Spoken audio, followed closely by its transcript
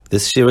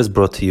This year is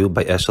brought to you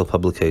by Eshel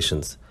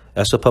Publications.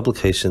 Eshel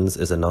Publications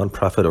is a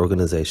non-profit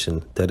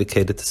organization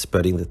dedicated to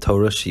spreading the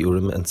Torah,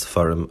 Shiurim, and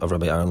Sefarim of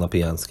Rabbi Aaron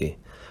Lapiansky.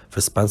 For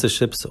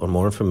sponsorships or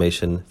more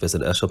information,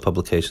 visit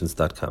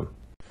eshelpublications.com.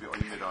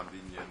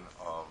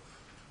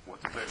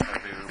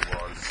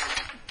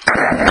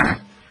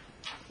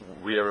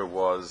 Where it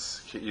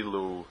was,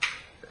 Ki'ilu,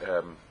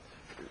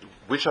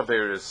 which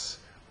Averis,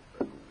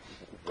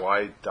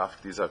 why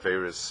Daf these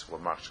Averis were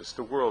marches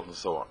the world, and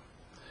so on.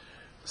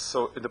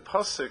 So in the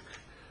Pasuk,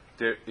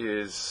 there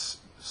is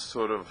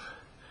sort of,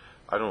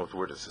 I don't know if the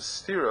word is a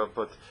stira,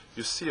 but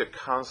you see a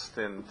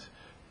constant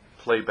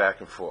play back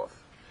and forth.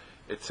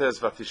 It says,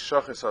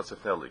 Vatishaches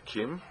atzefnei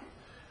Elikim,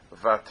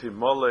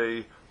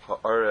 Vatimole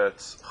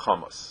ha'aretz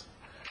chamas.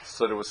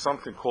 So there was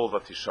something called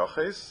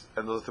Vatishaches,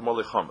 and there was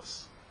Vatimole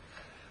chamas.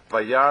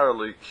 Vayar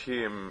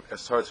Elikim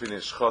eshartz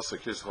v'nishchasa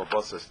kizchol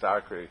basa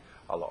starkei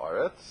ala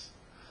aretz.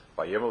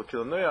 Vayemel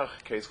kil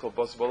Noach kizchol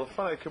basa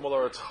balafanei kimol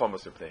aretz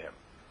chamas ipneihem.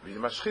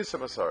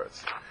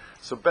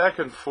 So back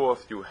and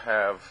forth you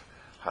have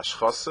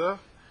hashchasa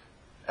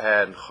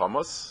and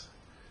chamas.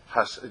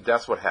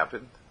 That's what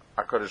happened.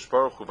 HaKadosh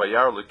Baruch Hu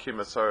vayar Elikim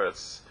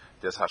esaretz.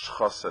 There's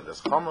hashchasa and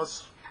there's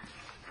chamas,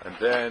 and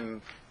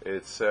then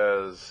it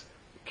says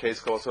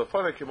kizchol basa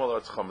balafanei kimol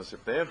aretz chamas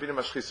ipneihem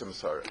v'nimashchisa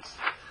esaretz.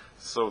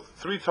 So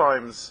 3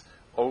 times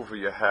over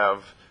you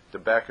have the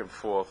back and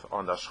forth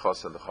on the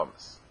Ashchasa and the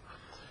Chamas.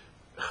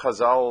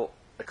 Chazal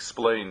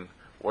explain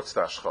what's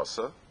the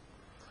Ashchasa.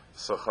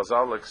 So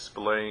Chazal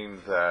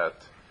explain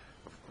that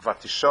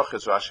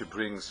Vatishaches Rashi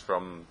brings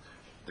from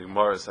the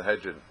Gemara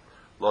Sanhedrin,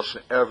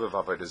 Loshen Ervev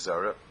Avodah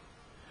Zarah.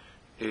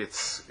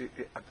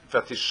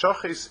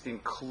 Vatishaches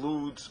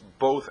includes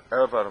both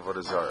Ervev and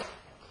Avodah Zarah.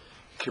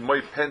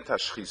 Kimoi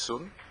Pentash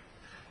Chisun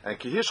and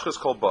Kihishchas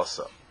Kol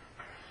Basa.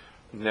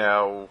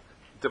 Now,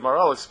 the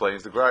Maral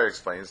explains, the Graya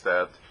explains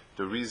that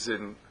the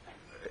reason,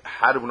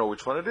 how do we know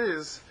which one it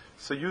is?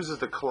 So uses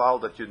the klal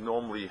that you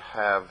normally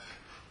have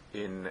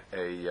in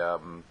a,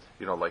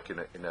 like in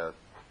a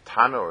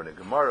Tana or in a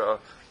Gemara,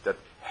 that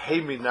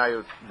hey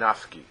minayu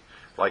nafki.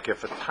 Like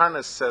if a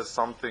Tana says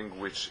something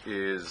which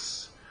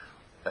is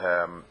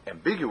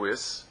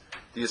ambiguous,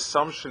 the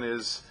assumption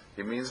is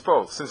it means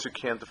both. Since you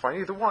can't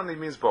define either one, it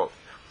means both.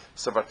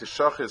 So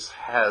Vatishaches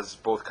has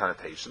both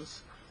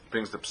connotations.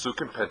 Brings the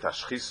psukim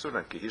pentash chisun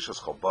and kihishas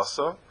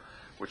kolbasa,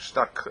 which is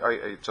not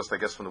just I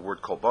guess from the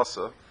word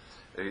kolbasa,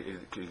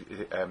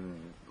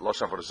 loshan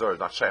avodah zarah is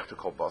not shaykh to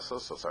kolbasa,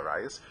 so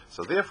sarayis.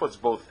 So therefore it's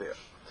both there.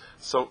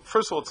 So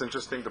first of all, it's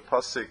interesting the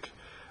pasuk.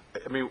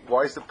 I mean,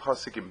 why is the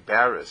pasuk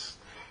embarrassed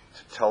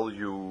to tell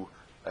you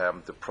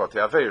the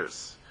protei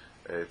averos?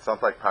 It's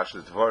not like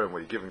Pashat Dvarim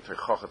where you're giving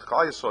teichachat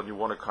klal yisrael and you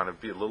want to kind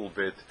of be a little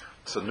bit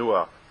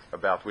tsanua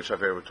about which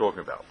aver we're talking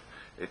about.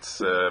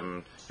 It's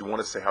you want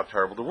to say how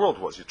terrible the world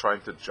was. You're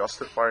trying to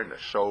justify and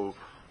show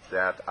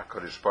that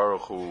HaKadosh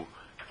Baruch Hu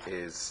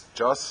is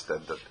just,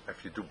 and that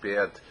if you do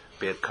bad,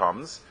 bad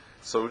comes.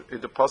 So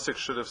the pasuk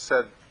should have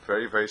said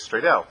very, very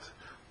straight out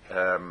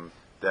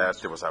that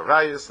there was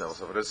arayis, there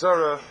was avodah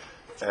zarah,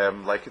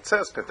 like it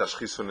says, petash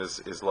chisun is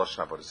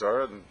lashon avodah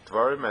zarah and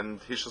dvarim,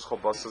 and hishas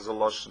cholbas is a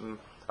lashon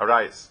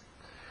arayis.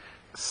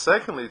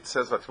 Secondly, it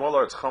says vatimol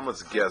aretz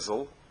chametz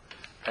gezel,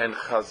 and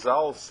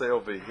Chazal say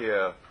over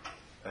here.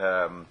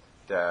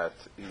 That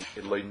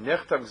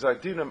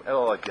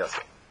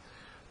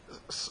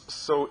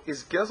so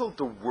is Gezel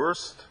the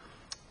worst?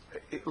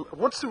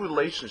 What's the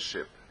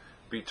relationship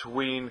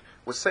between,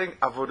 we're saying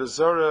Avodah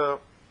Zarah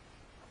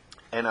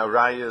and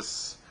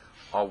Arayas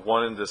are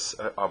one in this,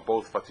 are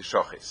both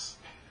Vatishaches,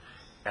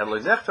 and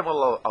Leinechtam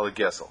al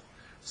Gezel.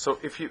 So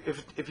if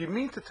you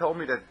mean to tell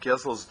me that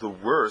Gezel is the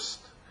worst,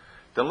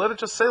 then let it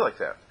just say like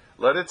that.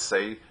 Let it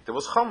say there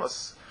was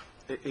Chamas.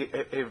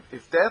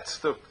 If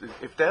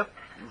that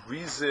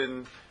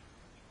reason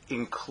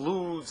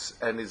includes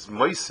and is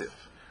moisif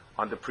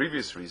on the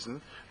previous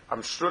reason,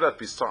 I'm sure that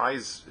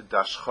besides the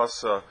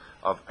ashchasa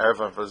of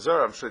erva and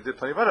vazar, I'm sure it did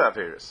plenty of other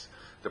averis.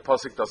 The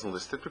pasuk doesn't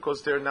list it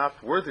because they're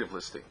not worthy of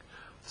listing.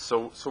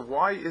 So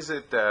why is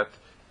it that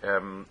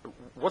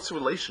what's the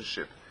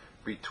relationship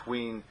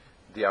between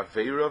the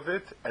aver of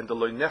it and the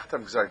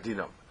loinechtam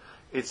gzardinam?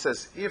 It's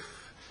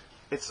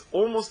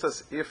almost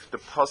as if the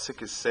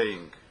pasuk is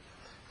saying,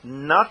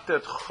 not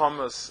that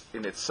chamas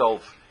in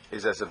itself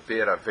is as a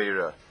ber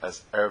avera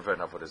as erva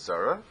and avodah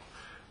zarah,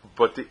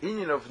 but the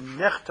inyan of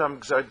nechtam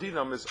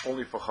gzardinam is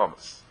only for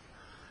chamas.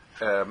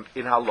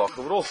 In halacha,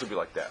 it would also be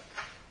like that.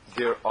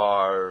 There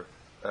are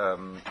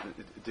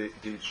the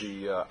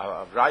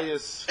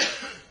avrayas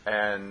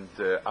and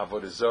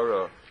avodah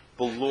zarah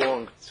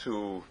belong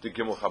to the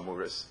gimel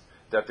chamuris.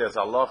 That there's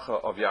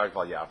halacha of yarg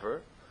val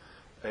yaver.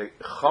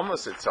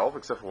 Chamas itself,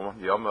 except for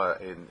one yama,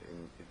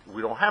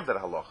 we don't have that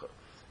halacha.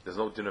 There's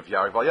no din of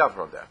Yarg Val Yaver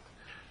on that.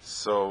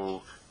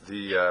 So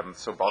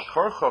so Bal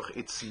Karchach,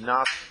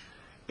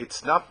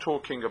 it's not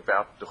talking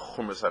about the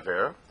Chumas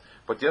Aver,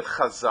 but yet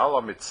Chazal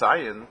are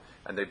mitzayin,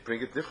 and they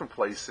bring it different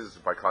places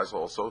by Kais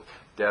also,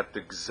 that the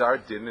Gzar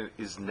Din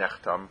is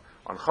Nechtam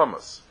on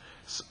Chumas.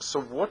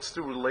 So what's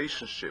the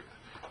relationship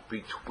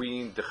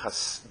between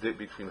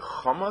between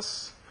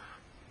Chamas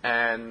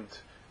and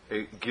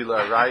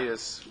Gila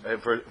Arayis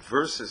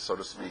versus, so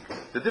to speak,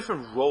 the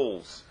different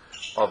roles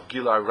of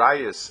Gila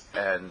Arayis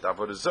and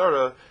Avodah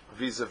Zarah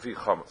vis-a-vis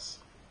Chamas.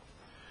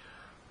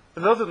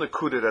 Another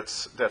nakuda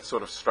that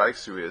sort of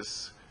strikes you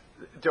is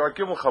there are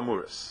Gimel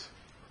Chamuras.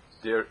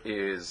 There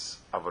is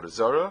Avodah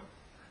Zarah,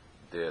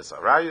 there's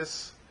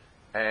Arayis,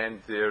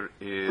 and there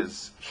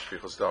is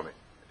Shfichus Damim.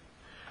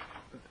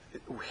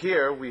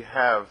 Here we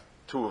have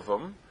two of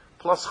them,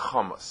 plus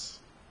Chamas.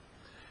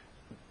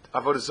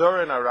 Avodah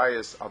Zarah and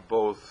Arayis are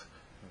both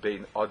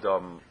Bein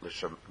Adam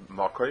L'Shem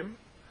Makoim,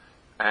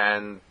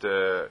 and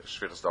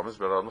Shvichas Dam is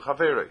Bein Adam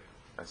L'Chaverei,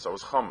 and so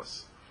is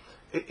Chamas.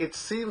 It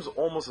seems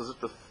almost as if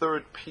the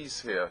third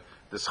piece here,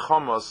 this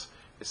Chamas,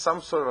 is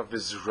some sort of a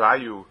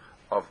Vizrayu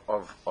of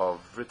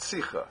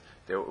Ritzicha.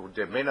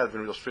 There may not have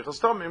been real Shvichas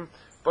Damim,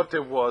 but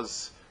there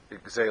was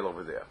Gzeil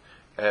over there.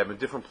 In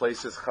different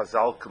places,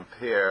 Chazal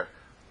compare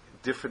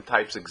different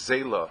types of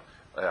Gzeila,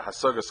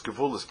 Hasagas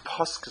Gevulas,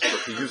 Paskas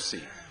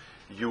L'Chiyusi.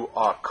 You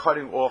are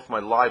cutting off my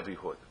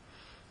livelihood.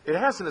 It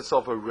has in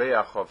itself a reach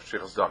of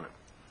Shvichas Damim.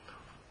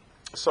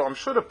 So I'm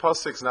sure the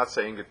Pasuk is not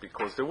saying it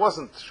because there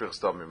wasn't Shvichas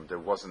Damim, there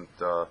wasn't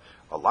a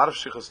lot of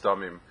Shvichas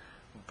Damim,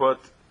 but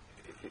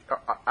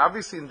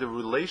obviously in the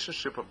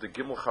relationship of the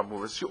Gimel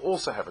Chamuras, you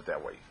also have it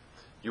that way.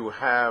 You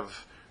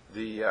have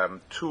the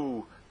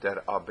two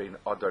that are bein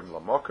Adam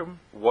Lamokim,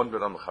 one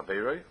bein Adam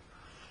Chaverei.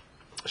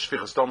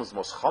 Shvichas Damim is the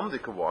most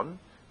chamdike one,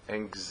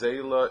 and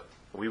Gzeila,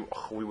 we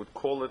would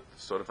call it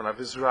sort of an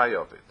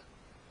avizraya of it.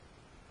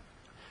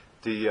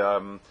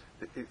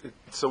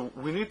 So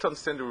we need to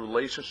understand the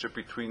relationship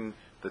between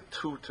the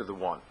two to the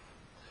one.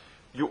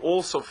 You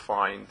also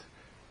find,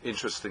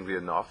 interestingly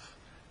enough,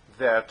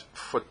 that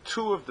for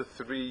two of the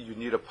three you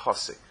need a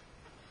pasuk.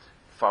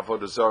 For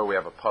Avodah Zarah we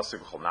have a pasuk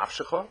Chol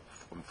Nafshecha,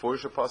 a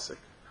pasuk.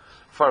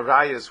 For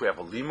Arayis we have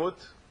a limud.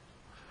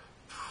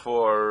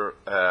 For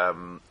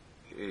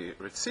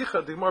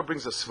Ritzicha, the Gemara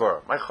brings a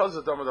svar. My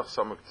chazad damadach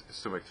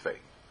sumik fei.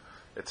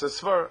 It's a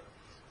svar,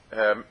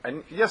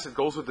 and yes, it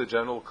goes with the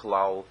general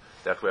klal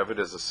that wherever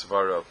there's a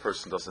svar, a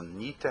person doesn't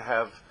need to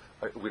have.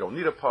 We don't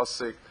need a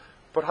pasuk,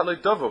 but halei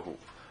davahu,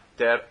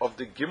 that of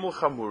the Gimel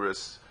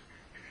Chamuras,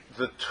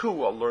 the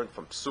two are learned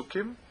from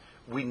psukim.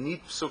 We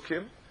need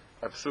psukim.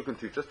 Psukim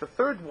teach us. The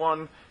third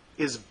one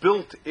is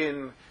built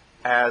in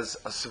as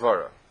a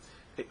svara.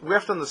 We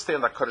have to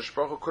understand that Kadosh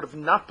Baruch Hu could have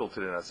not built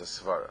it in as a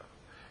svara.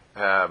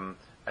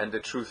 And the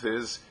truth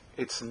is,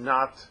 it's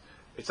not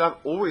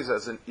always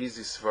as an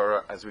easy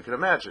svara as we can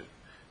imagine.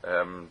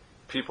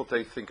 People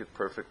think it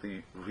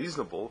perfectly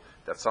reasonable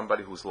that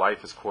somebody whose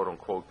life is quote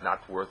unquote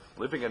not worth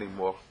living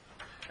anymore,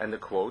 and the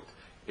quote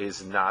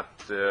is not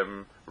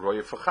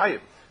roya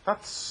fachayim.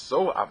 Not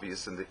so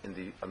obvious on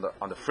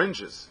the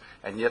fringes,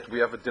 and yet we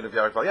have a din of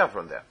Yarek Valyav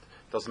on that.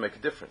 Doesn't make a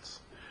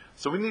difference.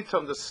 So we need to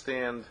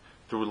understand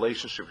the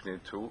relationship between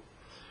the two.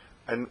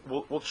 And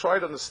we'll try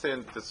to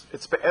understand this.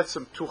 It's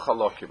be'etzim two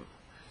halakim,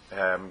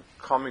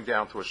 coming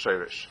down to a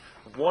sheirish.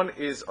 One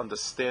is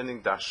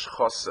understanding the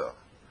ashchasa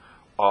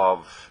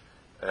of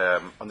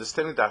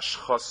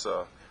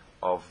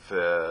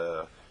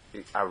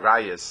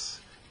Arayis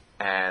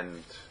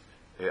and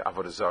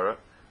Avodah Zarah,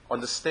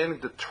 understanding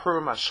the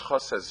term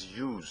ashchasa as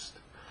used,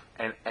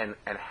 and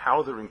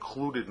how they're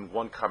included in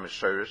one common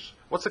sheirish.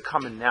 What's the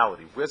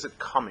commonality? Where's it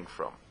coming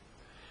from?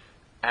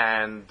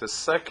 And the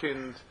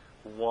second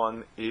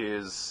one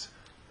is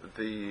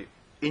the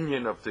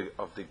inyan of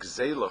the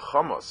Gzeila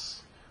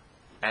Chamas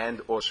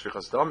and or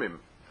Shvichas Damim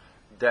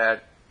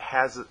that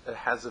has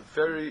a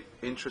very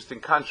interesting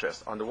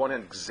contrast. On the one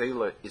hand,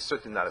 Gzeila is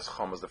certainly not as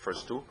Chamas as the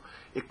first two.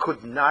 It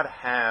could not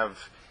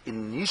have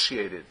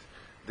initiated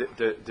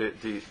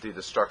the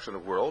destruction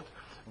of the world,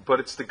 but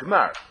it's the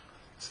Gemar.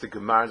 It's the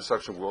Gemar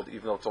destruction of the world,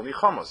 even though it's only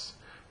Chamas.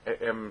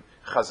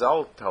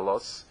 Chazal tell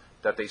us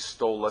that they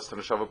stole less than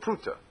a Shava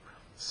Pruta.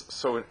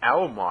 So in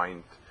our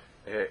mind,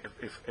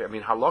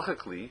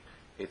 halachically,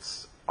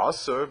 it's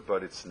Asur,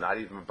 but it's not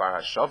even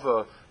Bar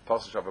HaShava,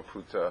 Pas Shava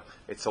Pruta.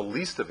 It's the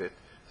least of it.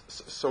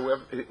 So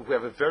we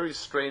have a very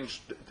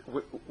strange.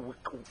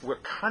 We're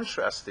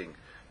contrasting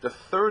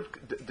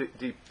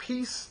the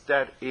piece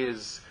that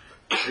is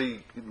the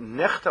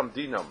Nechtam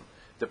Dinam,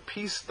 the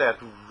piece that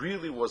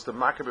really was the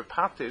Makkah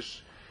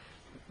Patish.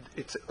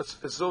 It's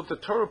as though the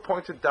Torah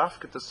pointed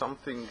dafka to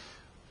something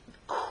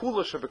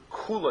kula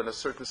kula in a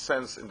certain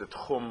sense in the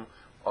tchum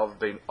of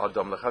bein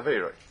Adam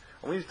lechaverei.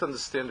 And we need to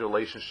understand the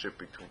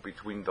relationship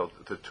between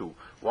the two.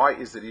 Why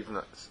is it even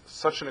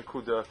such an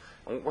akuda?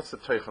 And what's the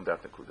teich on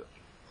that akuda?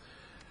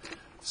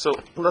 So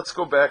let's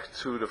go back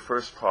to the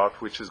first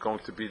part, which is going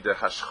to be the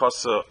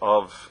hashchasa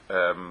of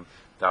the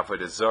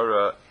Avodah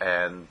Zarah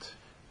and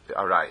the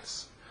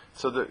Arayis.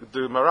 So the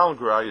Maral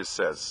Guraya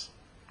says,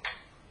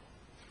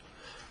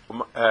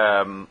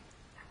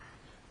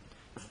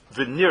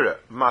 V'nira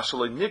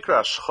mashaloi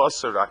nikra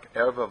hashchasa rak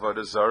erva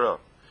Avodah Zarah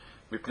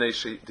mipnei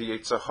she the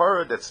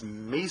Yitzhahara that's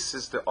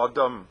maces the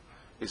Adam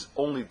is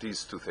only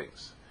these two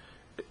things.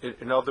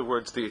 In other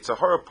words, the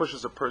Yitzhahara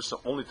pushes a person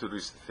only to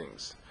these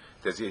things.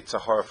 There's Yetzer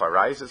Hara for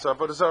Arayis, it's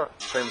Avodah Zarah.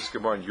 Famous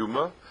Gemara in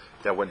Yuma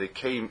that when they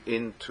came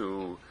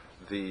into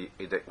the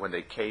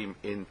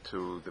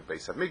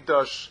Beis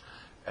Hamikdash,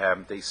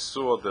 they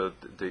saw the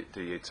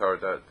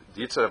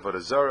Yetzer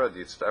Avodah Zarah,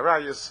 the Yetzer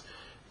Arayis.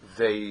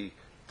 They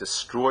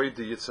destroyed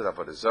the Yetzer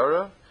Avodah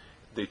Zarah.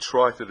 They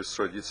tried to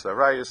destroy the Yetzer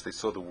Arayis. They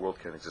saw the world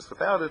can't exist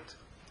without it,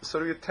 so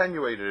they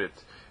attenuated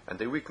it and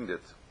they weakened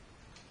it.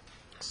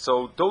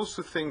 So those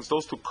two things,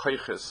 those two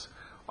koiches,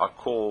 are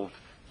called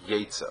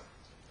Yetzer.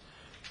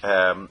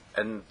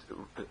 And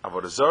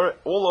Avodah Zarah,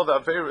 all other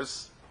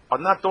averos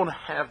don't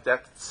have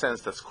that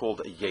sense that's called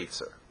a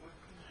Yetzer.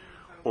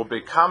 Or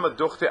bekama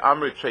duchte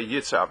amri tre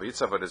Yetzer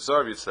Avodah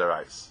Zarah Yetzer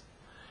Arayis.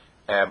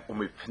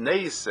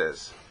 Umipnei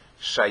says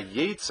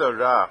shayetzer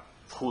ra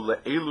hu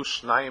le'elu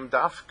shnayim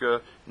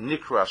dafka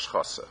nikra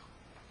ashchasa.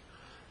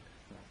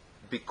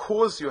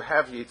 Because you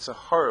have Yetzer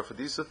Hara for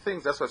these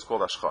things, that's why it's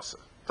called ashchasa.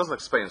 It doesn't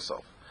explain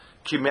itself.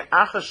 Ki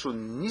me'acha shu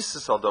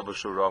nisis al davar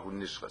shu ra hu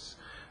nishchas.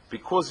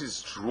 Because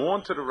he's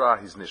drawn to the Ra,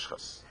 he's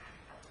nishchas.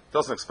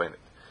 Doesn't explain it.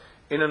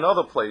 In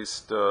another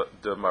place, the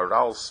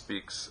Maral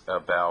speaks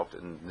about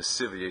in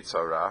Nesiv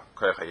Yetzer Ra,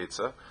 Koyach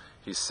HaYetzer,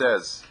 he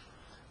says,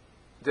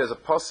 there's a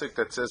pasuk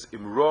that says,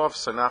 Imrov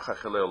sanacha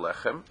cheleo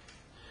lechem,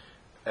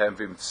 and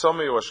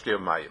vimtzomei oshkei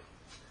mayim.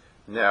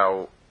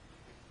 Now,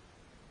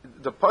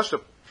 the pshat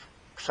in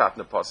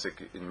the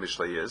pasuk in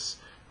Mishlei is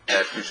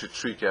that you should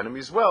treat your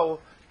enemies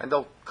well, and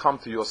they'll come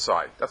to your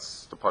side.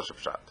 That's the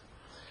pshat.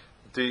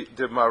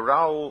 The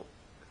Maral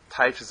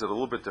types it a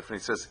little bit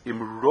different. He says,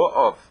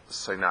 Imro'ov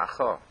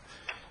Sainacha.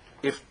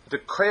 If the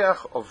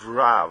koyach of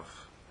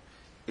Rav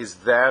is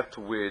that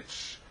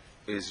which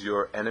is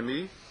your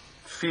enemy,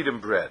 feed him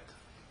bread.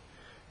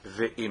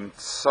 Ve'im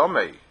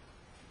tzamei.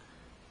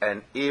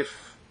 And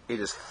if it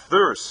is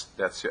thirst,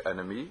 that's your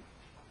enemy.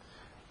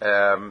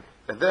 And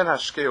then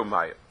hashkeu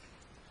mayim.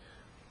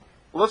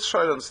 Let's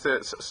try to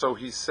understand. So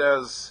he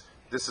says,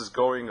 this is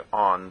going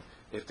on,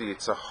 if the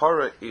Yetzer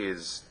Hara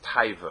is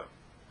taiva,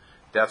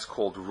 that's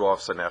called Rav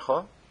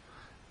Sanecha,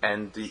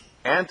 and the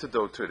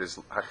antidote to it is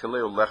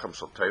Hachileu Lechem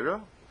Shel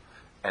Torah,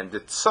 and the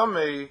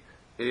Tzamei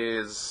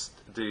is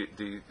the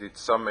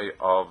Tzamei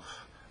of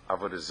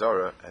Avodah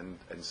Zarah, and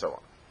so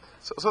on.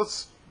 So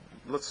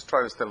let's try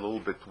to understand a little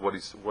bit what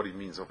he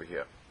means over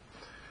here.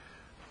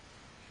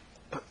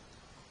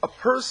 A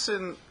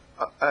person,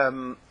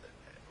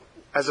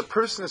 as a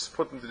person is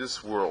put into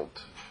this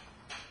world,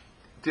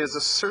 there's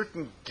a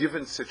certain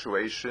given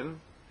situation.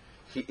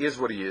 He is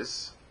what he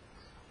is.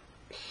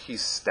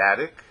 He's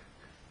static,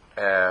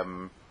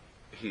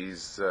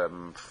 he's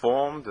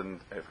formed, and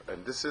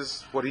this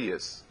is what he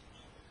is.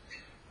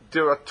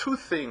 There are two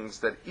things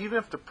that, even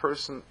if the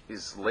person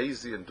is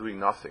lazy and doing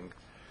nothing,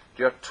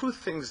 there are two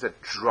things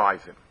that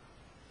drive him.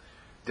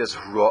 There's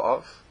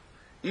Ra'av.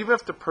 Even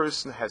if the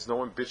person has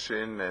no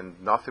ambition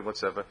and nothing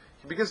whatsoever,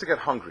 he begins to get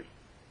hungry,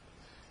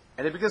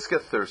 and he begins to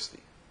get thirsty.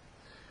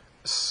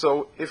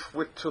 So if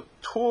we're to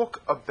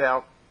talk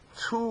about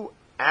two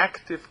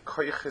active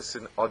koiches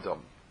in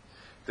Adam,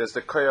 there's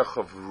the koyach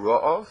of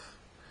Ra'av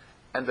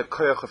and the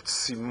koyach of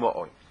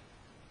Tzima'on.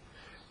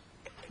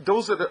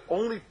 Those are the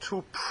only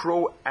two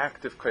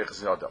proactive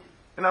koyches in Adam.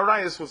 And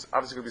Arayis was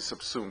obviously going to be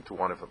subsumed to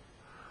one of them.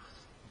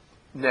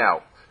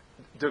 Now,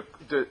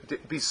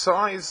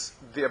 besides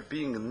there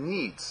being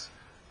needs,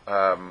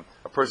 a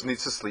person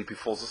needs to sleep, he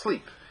falls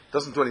asleep. He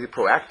doesn't do anything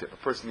proactive. A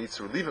person needs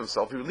to relieve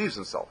himself, he relieves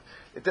himself.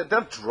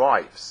 That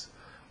drives.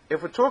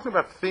 If we're talking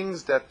about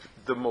things that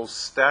the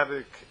most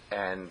static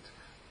and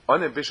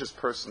unambitious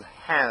person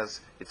has,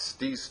 it's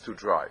these two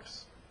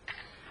drives.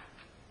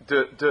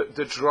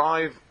 The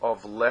drive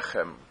of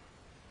lechem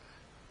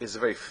is a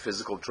very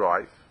physical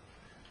drive.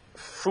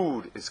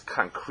 Food is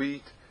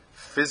concrete,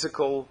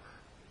 physical,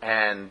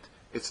 and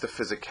it's the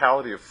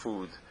physicality of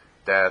food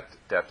that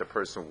the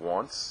person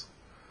wants.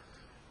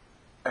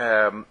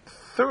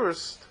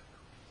 Thirst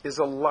is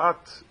a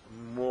lot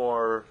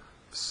more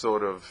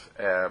sort of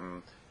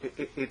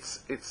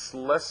it's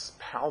less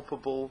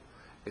palpable.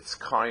 It's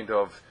kind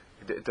of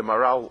the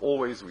Maral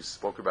always, we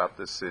spoke about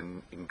this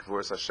in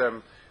Gvuras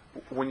Hashem,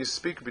 when you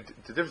speak, the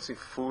difference between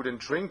food and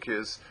drink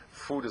is,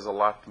 food is a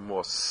lot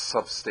more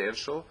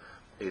substantial,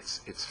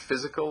 it's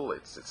physical,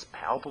 it's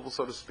palpable,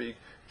 so to speak.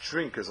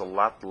 Drink is a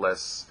lot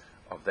less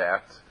of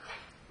that.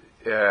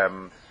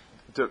 The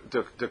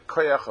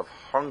koyach of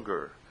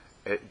hunger,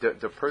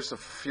 the person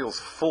feels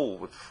full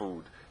with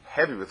food,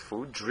 heavy with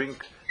food.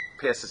 Drink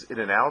passes in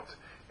and out.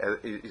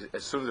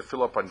 As soon as you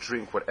fill up on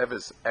drink, whatever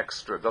is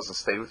extra doesn't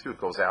stay with you, it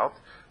goes out.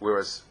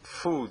 Whereas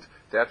food,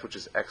 that which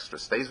is extra,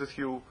 stays with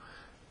you.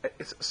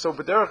 So,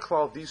 b'derech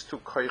klal, these two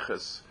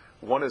koyches,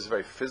 one is a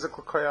very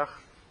physical koyach,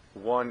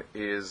 one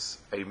is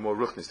a more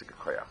ruchnistic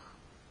koyach.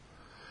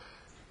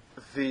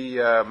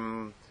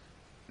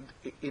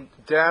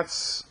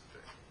 That's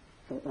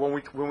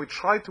when we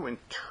try to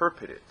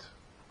interpret it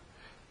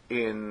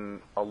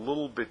in a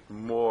little bit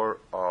more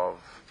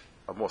of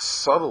a more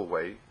subtle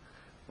way,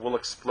 we'll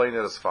explain it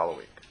as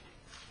following.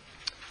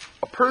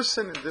 A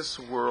person in this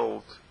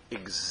world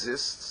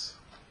exists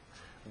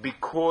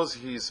because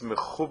he's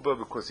mechuba,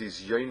 because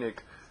he's yonik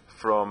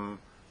from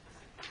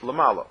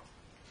Lamala.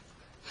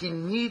 He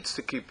needs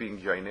to keep being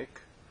yonik.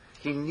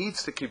 He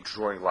needs to keep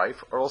drawing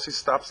life, or else he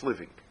stops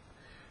living.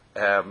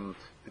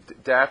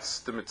 That's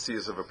the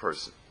mitzias of a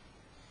person.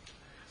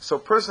 So a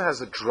person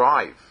has a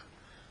drive.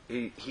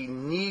 He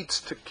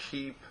needs to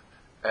keep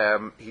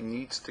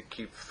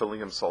filling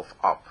himself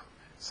up.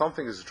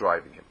 Something is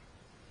driving him.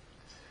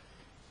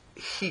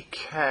 He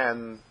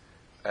can.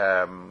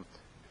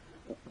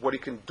 What he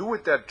can do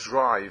with that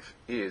drive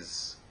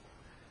is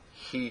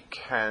he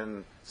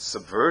can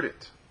subvert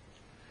it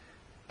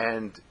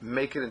and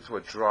make it into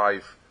a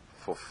drive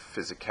for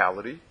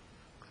physicality,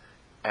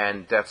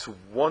 and that's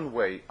one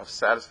way of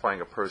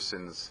satisfying a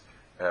person's,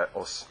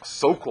 or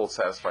so-called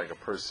satisfying a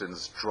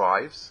person's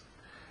drives.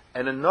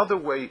 And another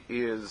way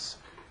is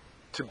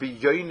to be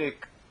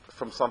yonik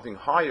from something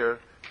higher,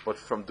 but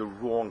from the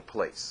wrong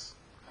place.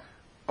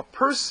 A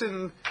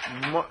person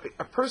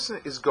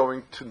is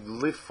going to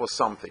live for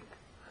something.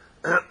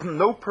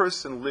 No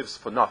person lives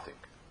for nothing.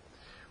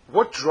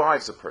 What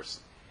drives a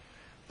person?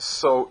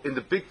 So in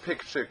the big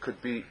picture, it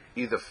could be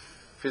either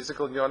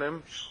physical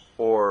yonim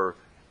or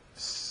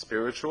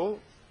spiritual,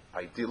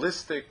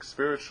 idealistic,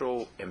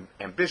 spiritual,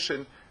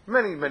 ambition,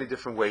 many, many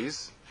different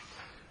ways.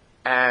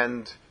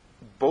 And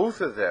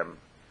both of them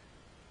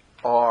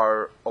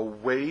are a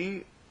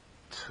way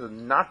to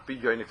not be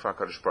yonik for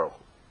HaKadosh Baruch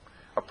Hu.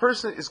 A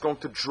person is going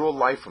to draw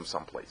life from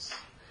someplace,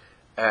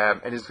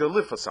 and he's going to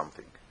live for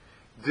something.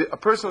 A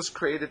person was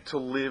created to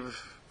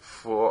live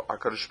for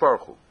HaKadosh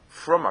Baruch Hu,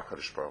 from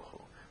HaKadosh Baruch Hu.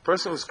 A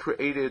person was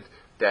created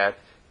that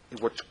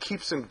what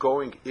keeps him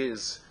going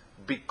is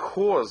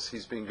because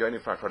he's being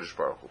yonik for HaKadosh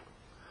Baruch Hu.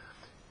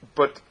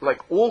 But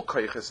like all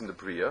koyches in the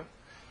Bria,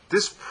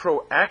 this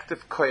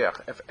proactive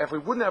koyach, if we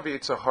wouldn't have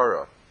Yetzer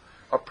Hara,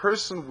 a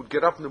person would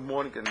get up in the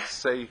morning and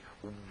say,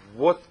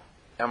 what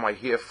am I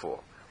here for?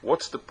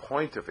 What's the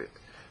point of it?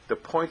 The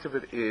point of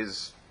it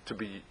is to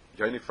be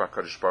yonik for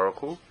HaKadosh Baruch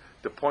Hu.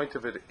 The point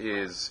of it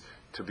is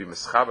to be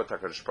mischabat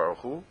HaKadosh Baruch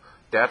Hu.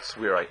 That's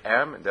where I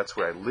am, and that's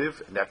where I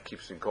live, and that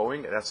keeps me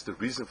going, and that's the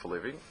reason for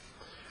living.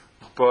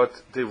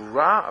 But the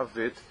ra of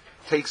it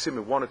takes him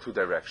in one or two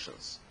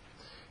directions.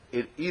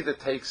 It either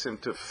takes him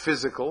to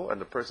physical, and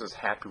the person is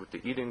happy with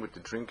the eating, with the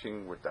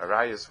drinking, with the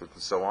arayas, with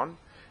and so on,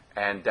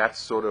 and that's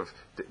sort of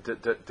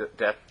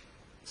that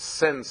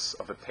sense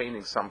of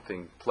attaining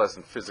something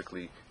pleasant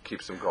physically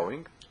keeps him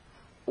going,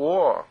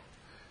 or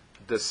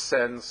the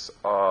sense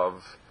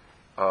of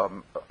a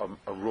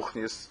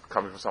ruchnius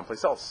coming from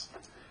someplace else,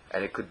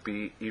 and it could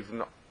be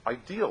even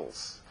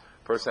ideals.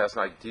 A person has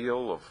an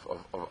ideal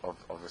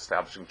of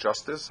establishing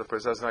justice. A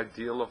person has an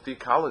ideal of the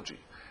ecology.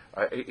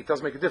 It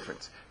does make a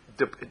difference.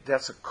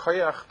 That's a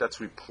koyach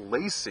that's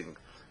replacing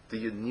the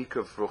unique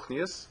of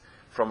ruchnius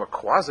from a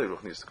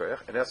quasi-ruchnius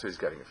koyach, and that's where he's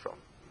getting it from.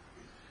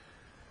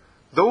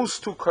 Those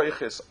two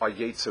koyches are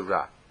Yetzer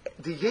Ra.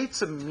 The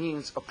Yetzer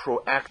means a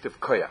proactive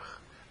koyach.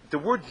 The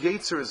word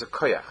Yetzer is a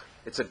koyach.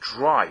 It's a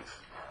drive.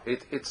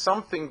 It's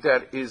something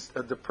that is,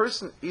 the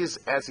person is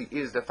as he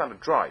is. That's not a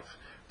drive.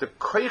 The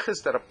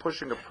koyches that are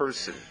pushing a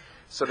person.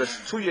 So there's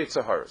two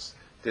Yetzer Haras.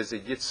 There's a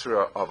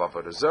Yitzra of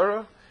Avodah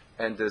Zarah,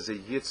 and there's a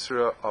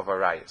Yitzra of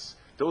Arayas.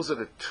 Those are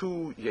the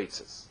two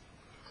Yetzes.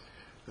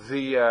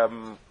 The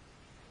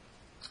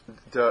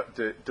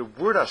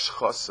word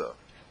Ashchasa,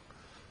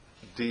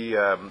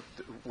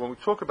 when we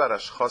talk about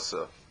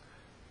Ashchasa,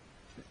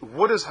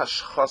 what is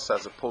Hashchasa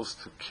as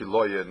opposed to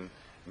Kiloyan,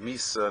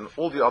 Misa, and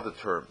all the other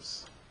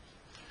terms?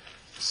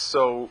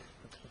 So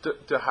the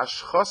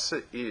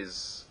Hashchasa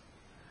is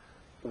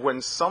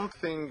when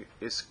something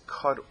is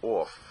cut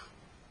off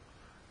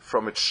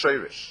from its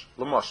shirish.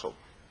 L'mashal,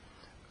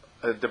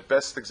 the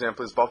best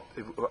example is about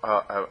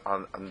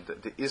on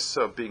the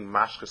Issa being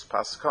mashkes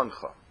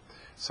paskancha.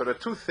 So there are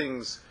two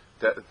things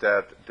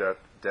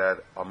that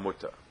are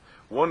mutter.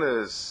 One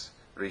is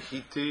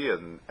rehiti,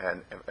 and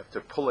have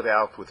to pull it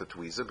out with a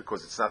tweezer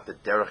because it's not the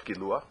derech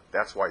gilua.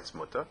 That's why it's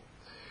mutter.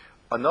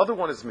 Another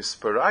one is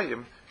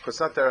misperayim because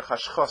it's not derech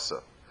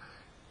hashchasa.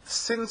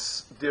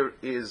 Since there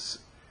is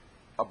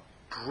a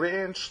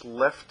branch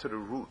left to the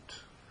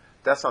root,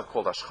 that's not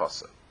called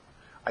hashchasa.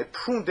 I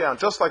prune down,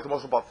 just like the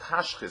most about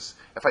tashchis.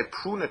 If I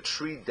prune a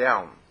tree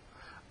down,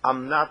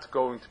 I'm not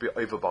going to be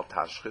over about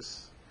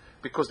tashchis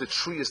because the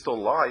tree is still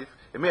alive.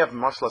 It may have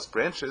much less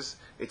branches.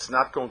 It's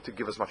not going to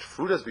give as much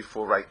fruit as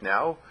before right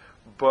now,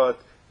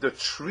 but the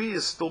tree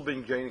is still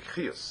being yonik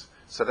chiyus.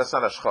 So that's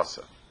not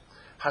hashchasa.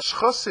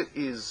 Hashchasa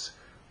is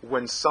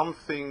when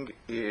something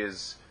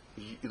is,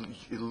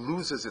 it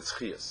loses its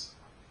chiyus.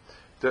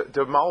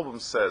 The Malbim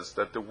says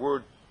that the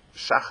word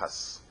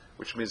shachas,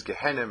 which means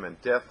gehenim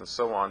and death and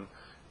so on,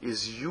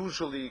 is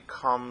usually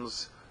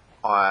comes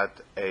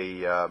at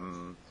a,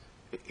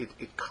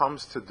 it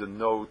comes to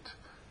denote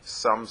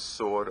some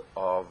sort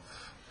of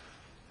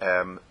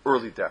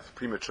early death,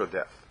 premature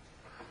death.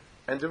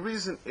 And the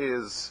reason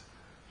is,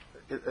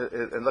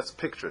 and let's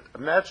picture it.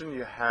 Imagine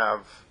you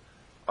have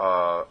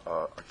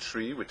a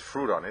tree with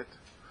fruit on it.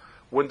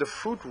 When the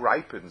fruit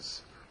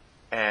ripens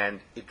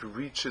and it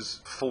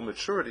reaches full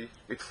maturity,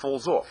 it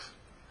falls off.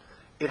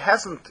 it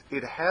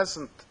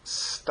hasn't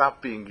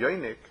stopped being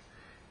yonik.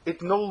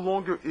 It no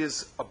longer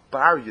is a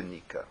bar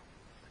yonika.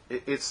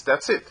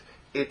 That's it.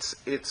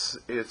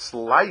 Its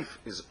life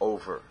is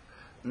over.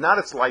 Not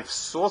its life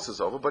source is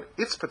over, but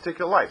its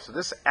particular life. So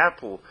this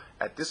apple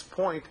at this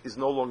point is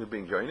no longer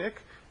being yonik,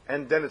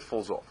 and then it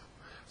falls off.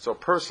 So a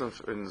person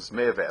in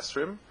Me'av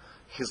Esrim,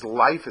 his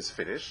life is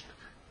finished,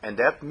 and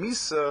that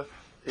misa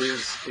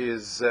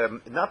is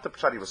not the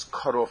pshat he was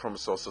cut off from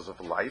sources of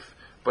life,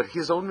 but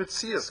his own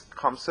mitzias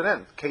comes to an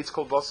end. Kates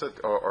called basit,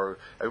 or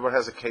everyone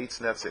has a kates,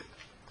 and that's it.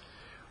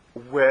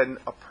 When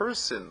a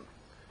person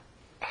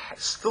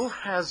still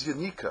has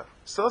yonika,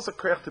 still has a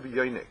koyach to be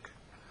yonik,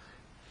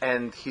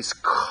 and he's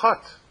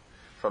cut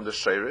from the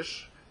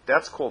sheirish,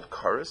 that's called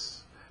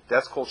karis,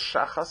 that's called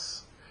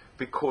shachas,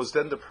 because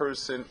then the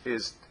person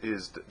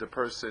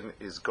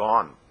is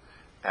gone,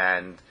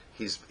 and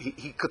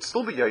he could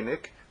still be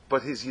yonik,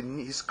 but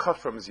he's cut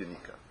from his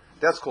yonika.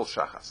 That's called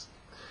shachas.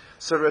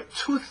 So there are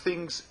two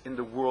things in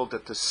the world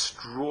that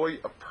destroy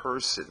a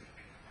person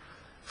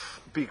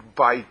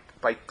by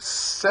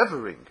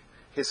severing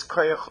his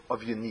koyach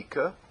of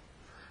yonika,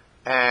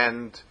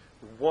 and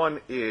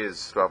one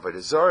is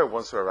Avodah Zarah,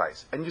 one's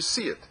Arais. And you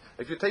see it.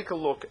 If you take a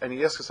look and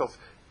you ask yourself,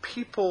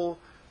 people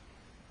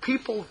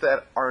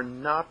that are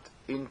not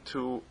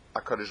into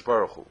HaKadosh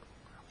Baruch Hu,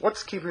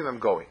 what's keeping them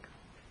going?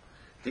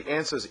 The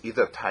answer is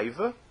either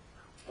taiva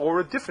or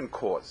a different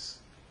cause.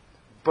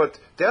 But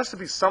there has to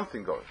be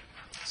something going.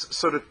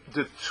 So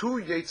the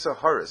two Yetzer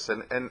Haras,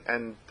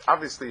 and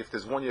obviously if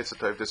there's one Yetzer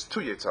Tov, there's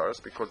two Yetzer Haras,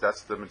 because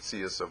that's the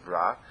Metzias of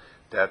Ra,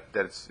 that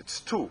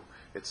it's two.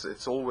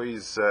 It's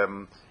always,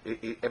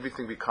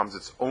 everything becomes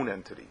its own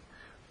entity.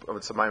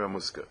 It's a Maimah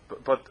Muska.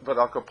 But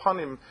Al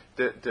Kapanim,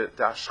 the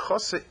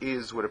Ashchasa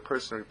is where the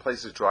person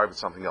replaces drive with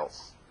something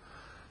else.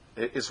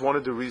 It's one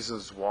of the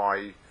reasons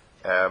why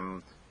there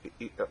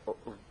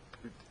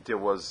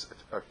was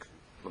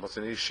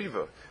an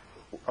yeshiva,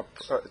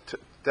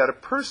 that a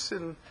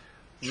person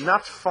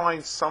not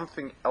find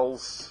something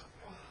else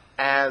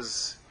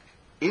as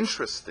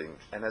interesting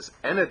and as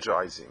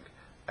energizing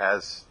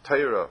as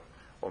Torah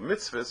or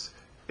mitzvahs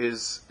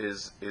is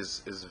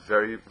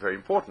very, very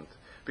important.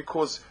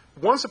 Because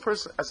once a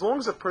person, as long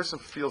as a person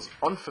feels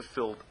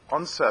unfulfilled,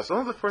 unsatisfied, as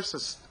long as the person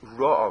is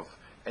ra'av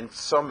and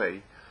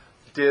tzameh,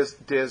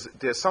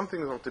 there's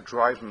something that to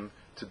drive him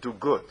to do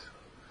good.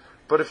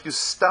 But if you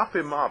stop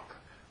him up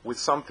with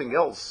something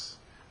else,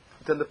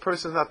 then the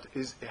person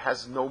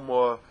has no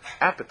more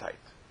appetite,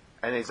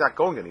 and he's not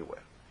going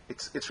anywhere.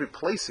 It's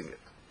replacing it.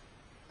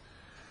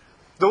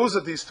 Those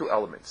are these two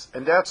elements,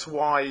 and that's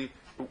why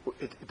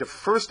the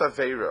first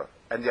Aveira,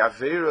 and the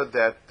Aveira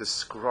that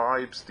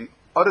describes the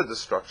utter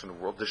destruction of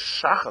the world, the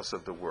shachas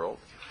of the world,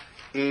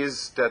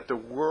 is that the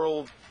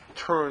world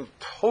turned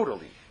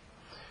totally.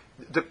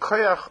 The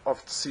koyach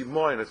of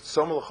tzimoin, of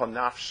tzomel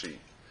chanafshi,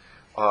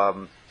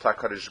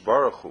 takarish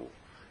baruch Hu,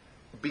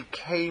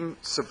 became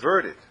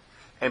subverted,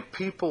 and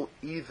people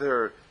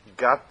either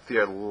got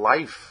their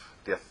life,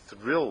 their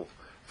thrill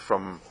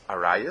from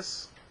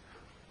Arayas,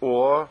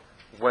 or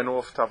went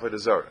off to Avodah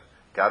Zarah,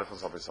 got it from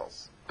someplace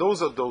else.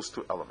 Those are those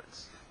two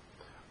elements.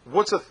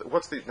 What's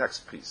the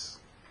next piece?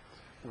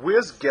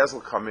 Where's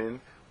Gezel come in,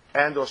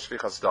 and or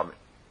Shvichas Damim?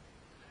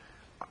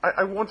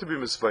 I want to be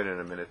misplained in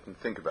a minute and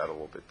think about it a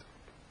little bit.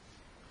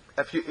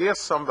 If you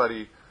ask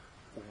somebody,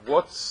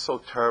 what's so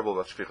terrible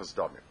about Shvichas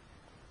Damim?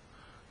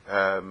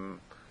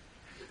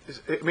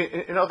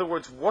 In other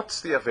words,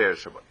 what's the Aver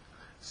Shabbat?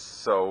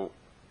 So,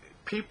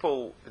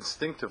 people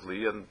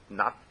instinctively, and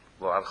not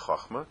L'al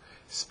Chachma,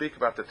 speak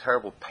about the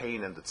terrible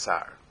pain and the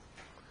tsar.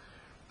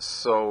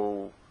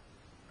 So,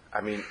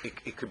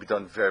 it could be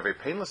done very, very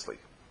painlessly.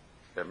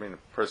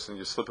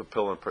 You slip a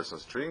pill in a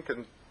person's drink,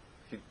 and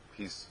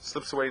he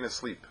slips away in his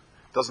sleep.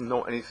 Doesn't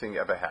know anything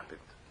ever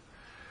happened.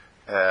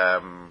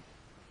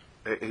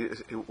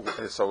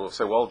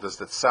 Does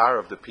the tsar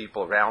of the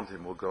people around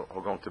him are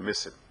going to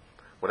miss him?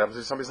 What happens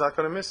if somebody's not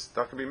going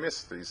to be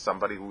missed? He's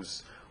somebody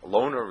who's a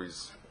loner,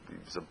 he's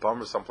a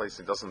bummer someplace,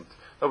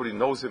 nobody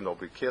knows him,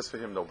 nobody cares for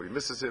him, nobody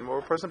misses him, or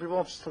a person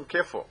people just don't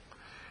care for.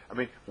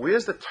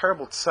 Where's the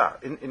terrible tsar?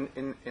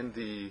 In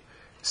the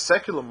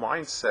secular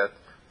mindset,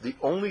 the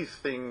only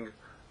thing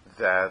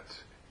that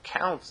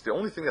counts, the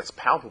only thing that's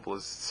palpable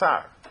is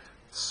tsar.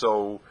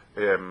 So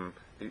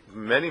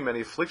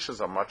many afflictions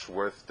are much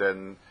worse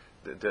than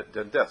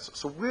deaths.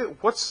 So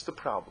what's the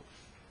problem?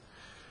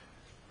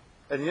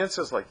 And the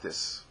answer is like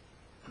this.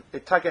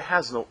 Itaka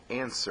has no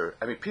answer.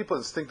 People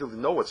instinctively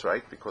know what's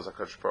right because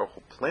HaKadosh Baruch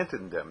Hu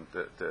planted in them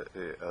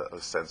a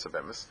sense of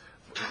emes.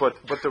 But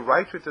the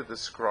right way to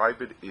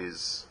describe it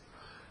is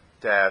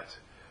that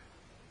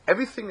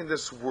everything in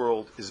this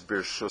world is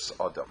Birshus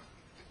Adam.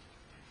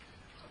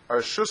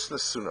 Arshus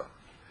Nesuna.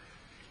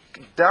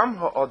 Dam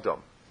HaAdam,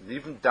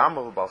 even Dam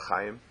of Baal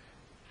Chaim,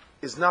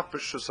 is not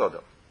Birshus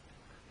Adam.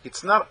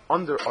 It's not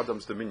under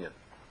Adam's dominion.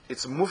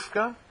 It's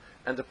Mufka,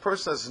 and the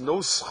person has no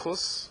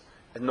schus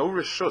and no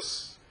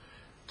rishus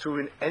to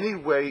in any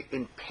way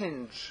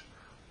impinge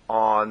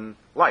on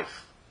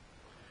life.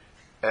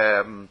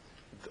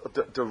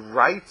 the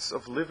rights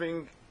of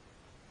living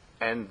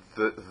and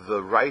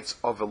the rights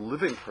of a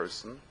living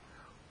person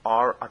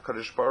are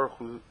HaKadosh Baruch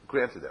Hu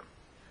granted them.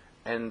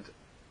 And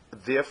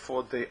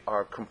therefore they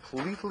are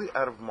completely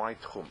out of my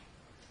tchum.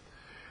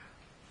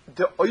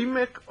 The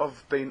oimek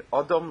of bein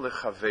adam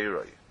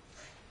lechaveroi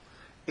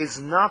is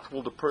not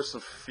will the person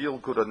feel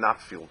good or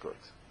not feel good.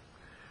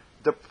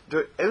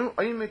 The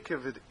oimek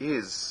of it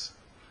is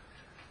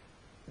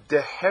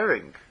the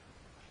herring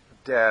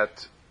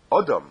that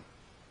Adam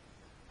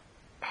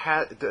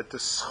had, the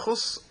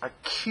schus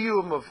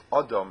akiyum of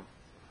Adam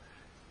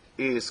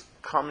is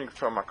coming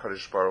from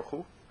HaKadosh Baruch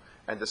Hu,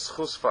 and the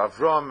schus for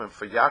Avram and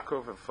for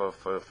Yaakov and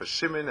for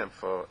Shimon and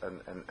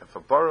for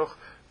Baruch,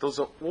 those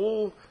are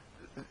all,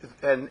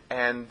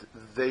 and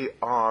they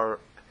are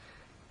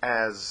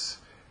as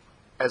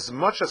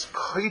much as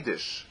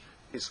Kodesh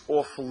is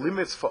off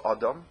limits for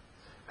Adam,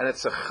 and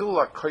it's a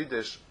chilul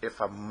kodesh if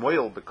I'm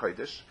moil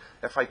b'kodesh.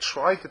 If I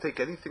try to take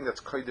anything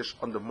that's kodesh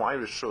under my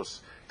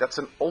rishus, that's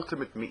an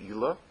ultimate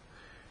me'ilah.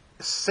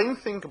 The same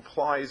thing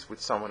applies with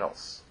someone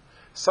else.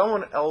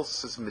 Someone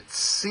else's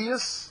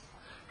mitzias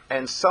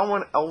and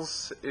someone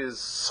else's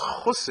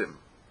schusim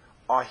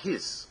are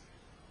his.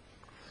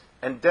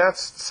 And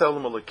that's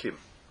tzelem alakim.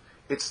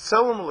 It's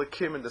tzelem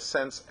alakim in the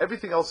sense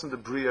everything else in the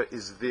bria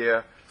is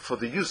there for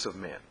the use of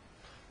man.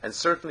 And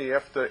certainly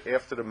after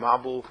the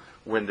Mabul,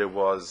 when there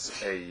was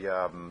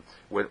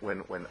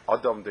when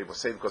Adam, they were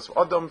saved because of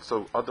Adam,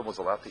 so Adam was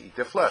allowed to eat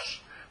their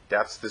flesh.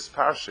 That's this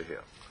parsha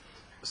here.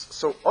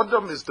 So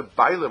Adam is the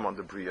bailim on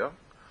the bria,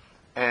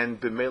 and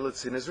b'meil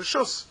it's in his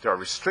rishus. There are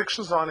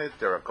restrictions on it,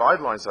 there are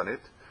guidelines on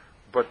it,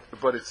 but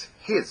it's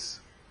his.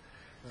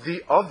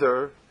 The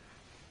other,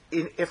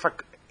 if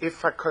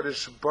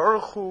HaKadosh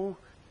Baruch Hu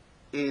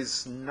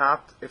is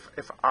not,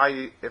 if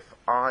I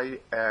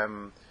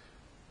am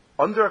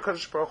under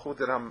HaKadosh Baruch Hu,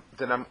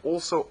 then I'm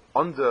also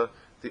under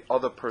the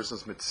other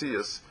person's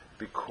mitzias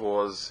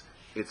because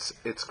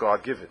it's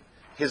God given.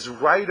 His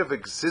right of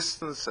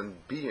existence and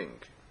being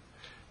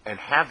and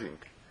having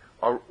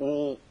are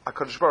all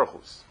HaKadosh Baruch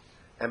Hu's,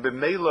 and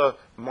b'meila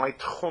my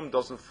tchum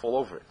doesn't fall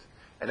over it.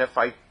 And if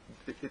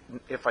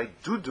I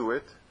do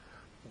it,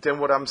 then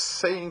what I'm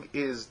saying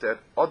is that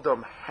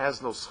Adam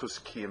has no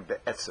schus kiyum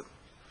be'etzem.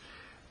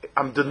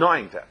 I'm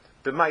denying that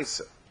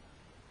b'maisa.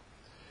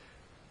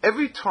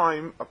 Every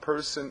time a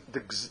person, the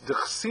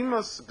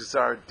chsimas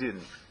gzar din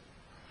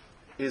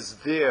is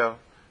there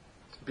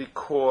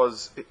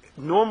because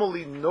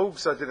normally no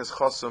gzar din is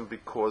chasam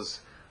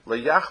because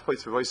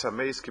leyachpeit v'vois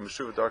hameis ki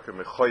meshuv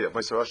darkem mechoya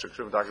meisarash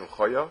meshuv darkem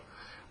mechoya.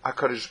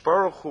 HaKadosh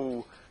Baruch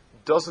Hu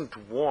doesn't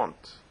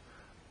want.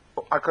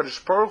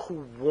 HaKadosh Baruch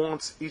Hu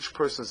wants each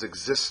person's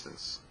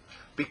existence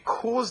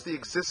because the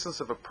existence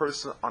of a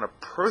person on a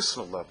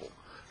personal level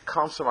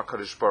comes from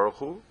HaKadosh Baruch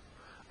Hu.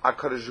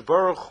 HaKadosh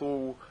Baruch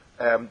Hu.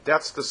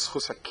 That's the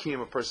schus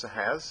hakim a person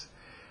has.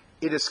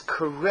 It is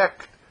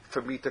correct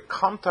for me to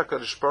come to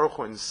HaKadosh Baruch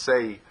Hu and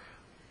say,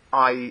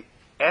 I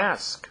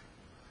ask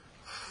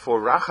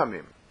for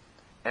rachamim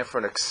and for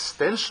an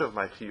extension of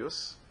my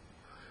chiyus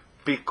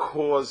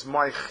because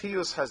my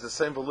chiyus has the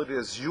same validity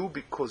as you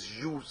because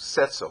you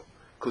said so,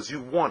 because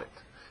you want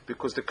it,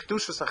 because the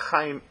kedushas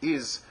hachaim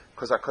is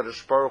because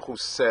HaKadosh Baruch Hu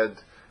said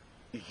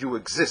you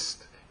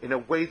exist in a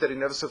way that he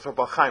never said for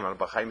B'chaim. On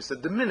B'chaim he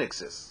said the min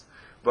exists.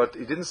 But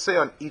he didn't say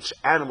on each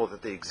animal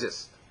that they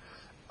exist.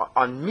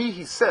 On me,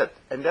 he said,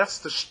 and that's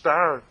the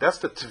star, that's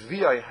the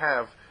tvi I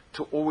have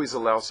to always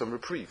allow some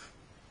reprieve.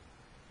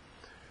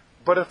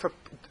 But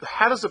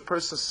how does a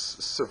person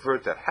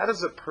subvert that? How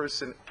does a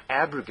person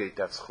abrogate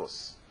that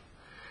schus?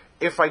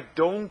 If I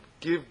don't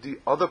give the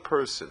other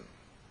person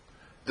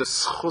the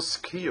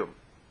schus kiyum,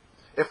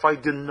 if I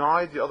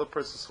deny the other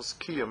person's schus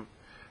kiyum,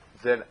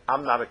 then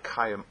I'm not a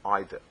kayim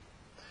either.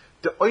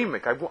 The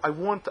oimek, I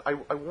want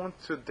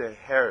to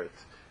inherit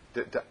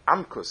the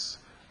amkus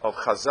of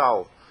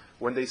Chazal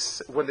when they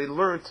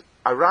learned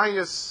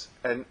Arayas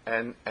and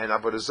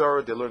Avodah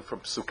Zarah, they learned from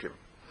Psukim,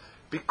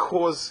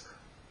 because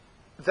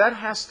that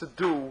has to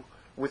do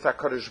with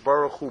HaKadosh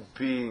Baruch Hu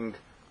being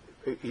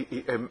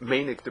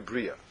Meinik the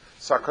Bria.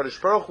 So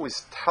HaKadosh Baruch Hu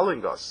is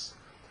telling us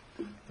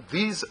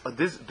this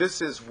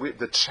is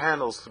the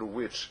channels through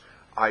which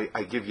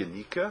I give you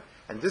Nika,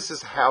 and this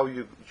is how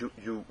you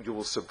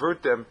will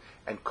subvert them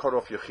and cut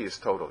off your chiyas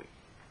totally.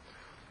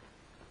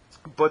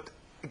 But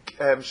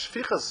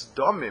shfichas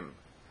damim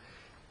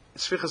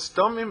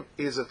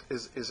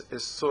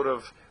is sort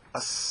of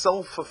a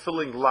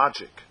self-fulfilling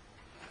logic.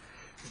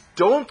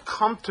 Don't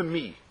come to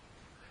me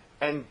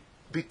and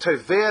be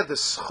teveah the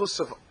schus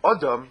of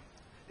Adam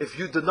if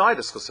you deny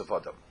the schus of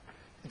Adam.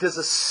 There's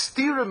a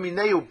stira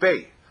mineu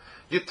bei.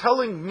 You're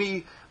telling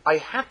me I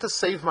had to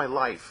save my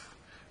life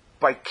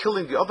by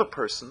killing the other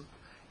person.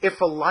 If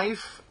a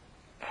life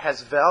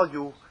has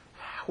value,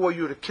 who are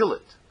you to kill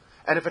it?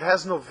 And if it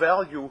has no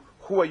value,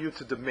 who are you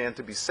to demand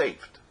to be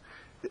saved?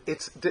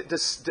 It's the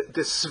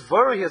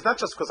svara here is not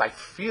just because I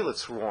feel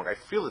it's wrong, I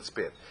feel it's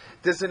bad.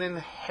 There's an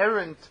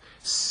inherent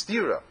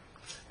stira,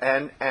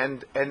 and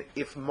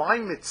if my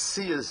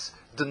mitzias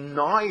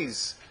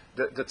denies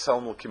the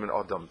Tzalmul Kimin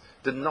Adam,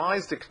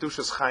 denies the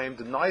Kedushas Chaim,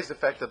 denies the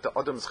fact that the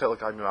Adam is Chelek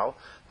Hayim,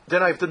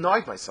 then I've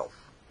denied myself.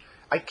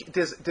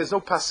 There's no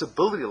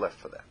possibility left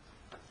for that.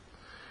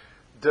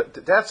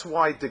 That's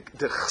why the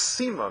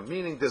Chsima,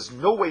 meaning there's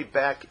no way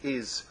back,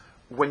 is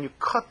when you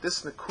cut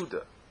this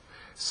Nakuda.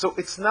 So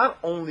it's not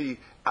only,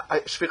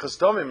 Shvichas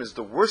Damim is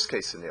the worst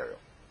case scenario,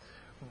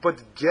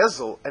 but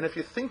Gezel, and if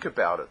you think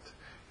about it,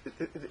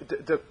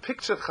 the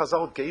picture that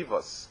Chazal gave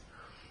us,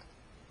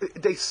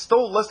 they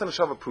stole less than a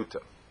Shava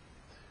Pruta.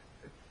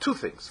 Two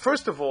things.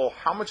 First of all,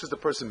 how much is the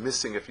person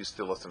missing if you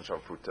steal less than a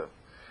Shava Pruta?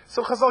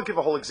 So Chazal give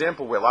a whole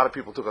example where a lot of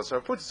people took a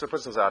Shava Pruta, so the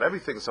person was out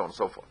everything, so on and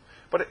so forth.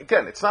 But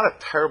again, it's not a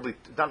terrible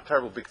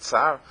big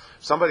tsar.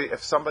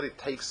 If somebody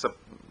takes a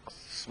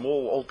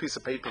small old piece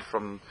of paper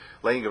from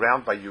laying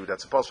around by you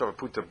that's supposed to have a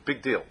Pruta,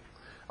 big deal.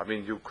 I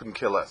mean, you couldn't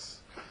care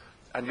less.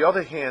 On the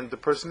other hand, the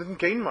person didn't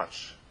gain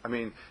much. I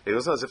mean, it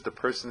wasn't as if the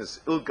person is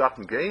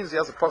ill-gotten gains. He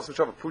has a person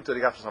of a Pruta that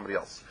he got from somebody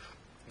else.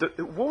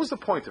 What was the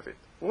point of it?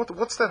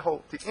 What's that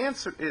whole? The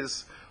answer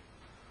is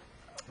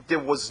there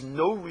was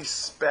no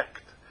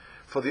respect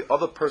for the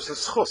other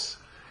person's chus.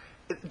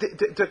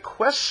 The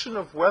question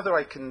of whether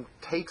I can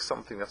take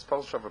something that's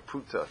supposed to have a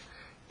pruta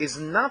is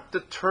not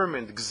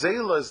determined.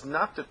 Gzela is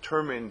not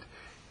determined.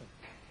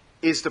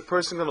 Is the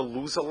person going to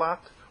lose a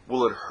lot?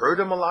 Will it hurt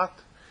him a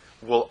lot?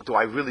 Do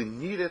I really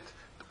need it?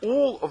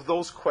 All of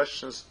those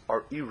questions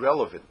are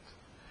irrelevant.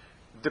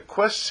 The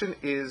question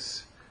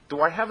is,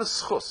 do I have a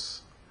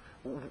schus?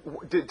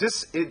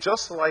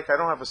 Just like I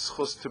don't have a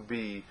schus to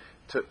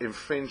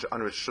infringe on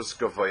Rishus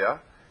Gavoya,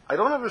 I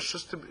don't have a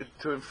schus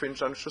to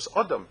infringe on Rishus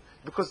Adam,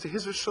 because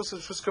his Rishus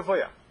is Rishus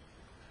Gavoya.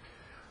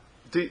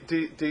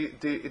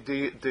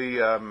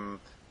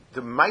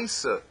 The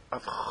Maisa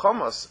of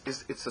Chamas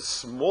it's the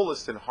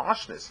smallest in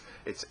harshness.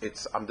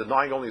 I'm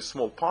denying only a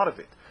small part of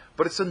it,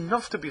 but it's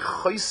enough to be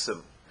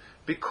chaysim,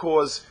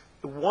 because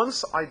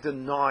once I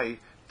deny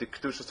the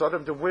Kedushas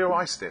Adam, then where am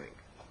I standing?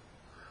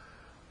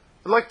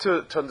 I'd like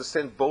to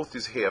understand both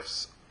these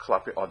halves,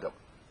 Klapi Adam.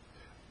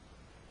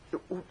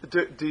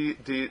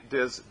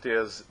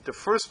 The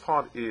first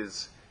part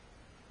is,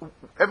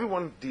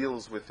 everyone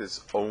deals with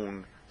his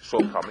own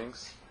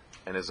shortcomings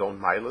and his own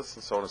milas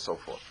and so on and so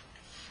forth.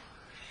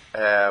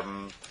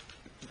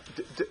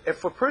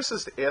 If a person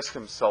is to ask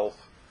himself,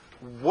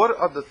 what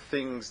are the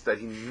things that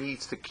he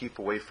needs to keep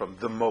away from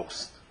the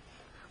most?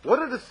 What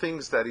are the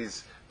things that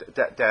does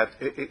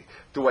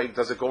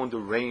it go in the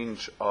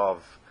range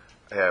of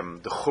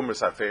the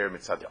Chumras Aver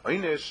Mitzad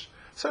Einish?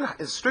 So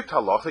in strict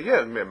halacha,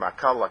 yeah,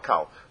 makal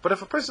lakal. But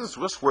if a person is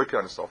just working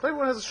on himself,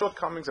 everyone has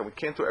shortcomings, and we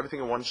can't do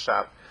everything in one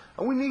shot,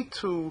 and we need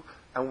to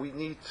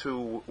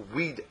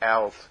weed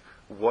out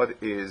what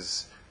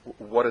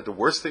are the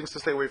worst things to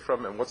stay away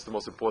from, and what's the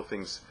most important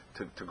things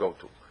to go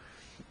to.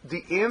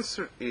 The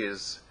answer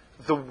is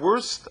the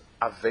worst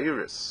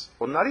averis,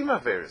 or not even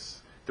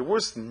averis, the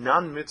worst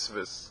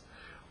non-mitzvahs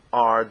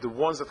are the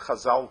ones that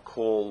Chazal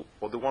call,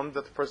 or the one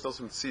that the person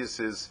doesn't see is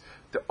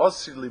the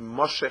osir li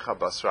moshech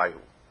habasrayu.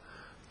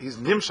 He's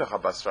nimshach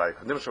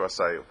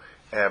habasrayu.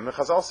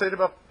 Chazal said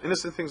about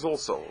innocent things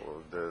also,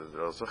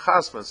 the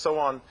chasma and so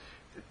on.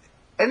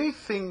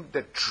 Anything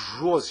that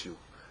draws you,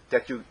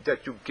 that you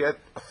get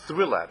a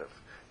thrill out of,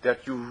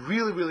 that you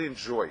really, really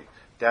enjoy,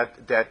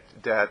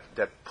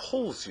 that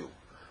pulls you,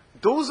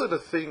 those are the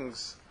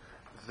things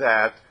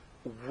that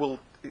will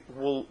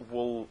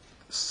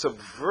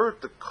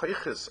subvert the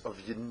koiches of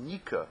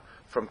Yanika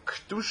from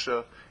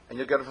Kedusha, and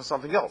you'll get it from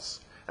something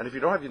else. And if you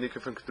don't have Yanika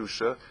from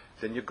Kedusha,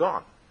 then you're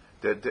gone.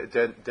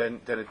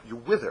 Then you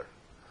wither.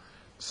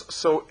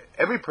 So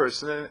every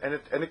person, and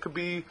it could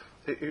be,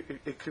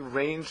 it could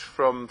range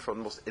from the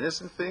most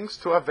innocent things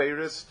to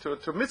Averis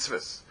to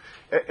mitzvahs,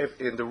 if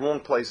in the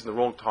wrong place, in the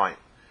wrong time,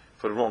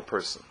 for the wrong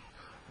person.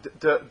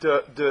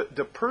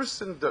 The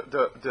person,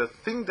 the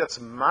thing that's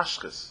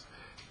mashchis,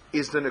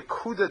 is the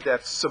nekuda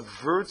that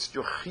subverts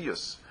your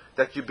chiyus,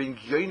 that you're being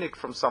yonik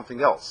from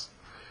something else.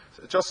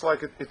 Just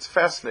like it's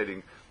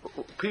fascinating.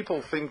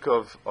 People think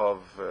of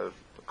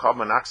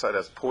carbon monoxide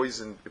as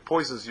poison. It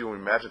poisons you,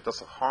 and imagine it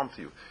doesn't harm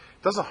to you.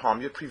 It doesn't harm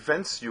you, it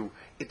prevents you.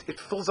 It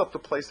fills up the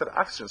place that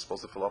oxygen is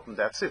supposed to fill up, and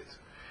that's it.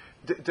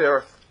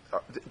 The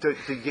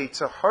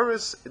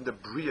Yetzaharas in the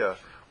Bria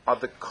are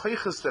the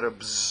koiches that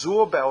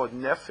absorb our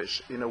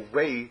nefesh in a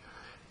way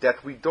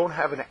that we don't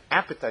have an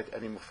appetite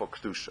anymore for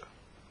Kedusha.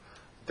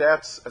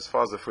 That's as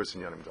far as the first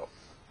inyanim go.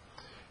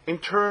 In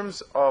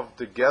terms of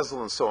the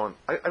Gezel and so on,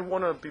 I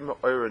want to be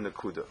ma'or in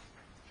Nekuda.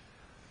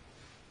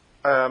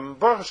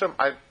 Baruch Hashem,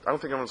 I don't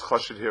think anyone's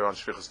chashid here on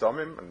Shvichas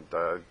Damim and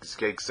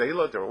Gzei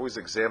Gzela. There are always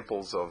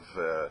examples of,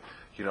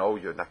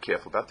 you're not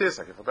careful about this,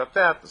 not careful about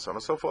that, and so on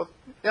and so forth.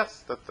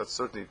 Yes, that's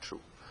certainly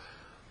true.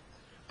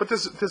 But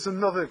there's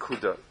another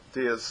Nekuda.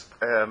 There's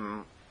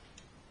an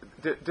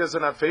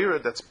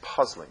Aveira that's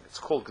puzzling. It's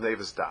called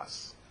Gnevis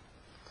Das.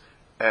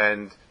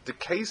 And the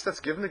case that's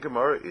given the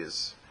Gemara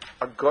is,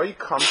 a guy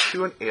comes to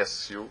you and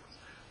asks you,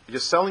 you're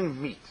selling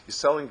meat, you're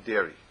selling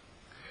dairy,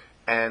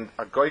 and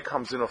a guy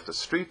comes in off the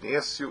street and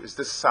asks you, is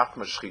this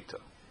Satma Shchita?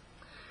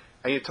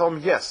 And you tell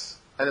him, yes.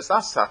 And it's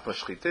not Satma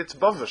Shchita, it's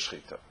Bava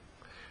Shchita.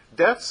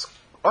 That's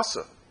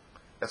Asa.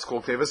 That's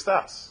called Tevis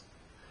Das.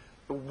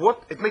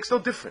 It makes no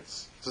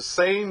difference. It's the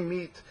same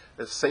meat,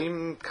 the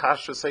same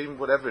kasha, same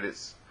whatever it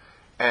is.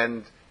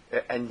 And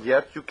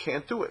yet you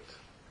can't do it.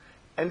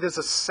 And there's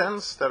a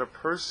sense that a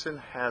person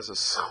has a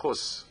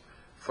schus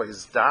for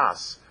his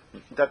das,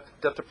 that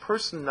the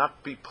person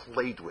not be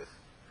played with.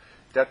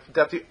 That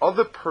the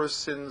other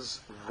person's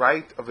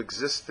right of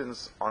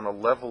existence on a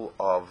level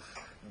of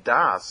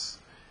das,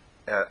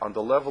 on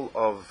the level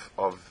of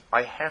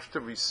I have to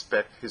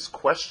respect his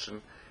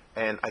question,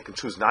 and I can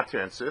choose not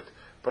to answer it,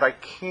 but I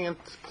can't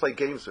play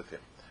games with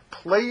him.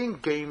 Playing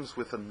games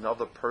with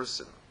another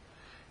person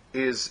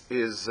is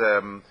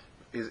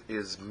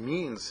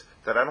means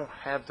that I don't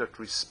have that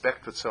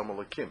respect for Tzom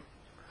Elokim.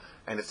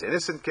 And it's an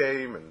innocent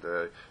game, and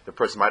the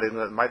person might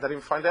not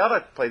even find out I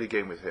played a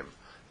game with him.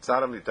 It's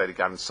not only that he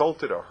got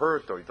insulted or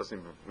hurt, or he doesn't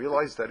even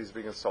realize that he's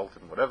being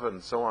insulted, and whatever,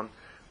 and so on.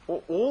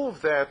 All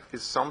of that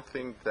is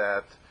something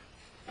that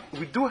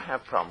we do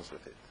have problems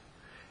with it.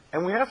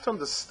 And we have to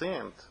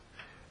understand,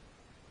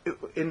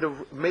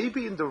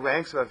 maybe in the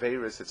ranks of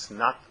Averis, it's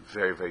not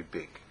very, very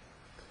big.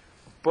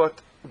 But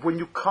when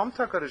you come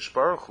to HaKadosh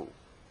Baruch Hu,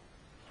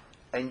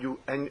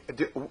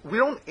 we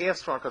don't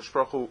ask for HaKadosh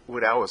Baruch Hu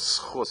with our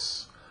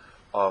schus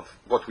of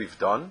what we've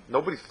done.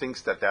 Nobody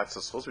thinks that that's a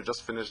schus. We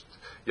just finished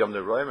Yom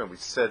Neroim, and we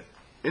said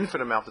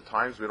infinite amount of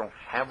times we don't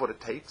have what it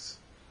takes.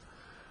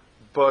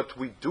 But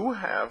we do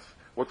have,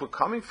 what we're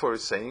coming for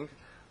is saying,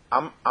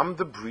 I'm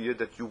the Bria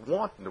that you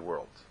want in the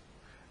world.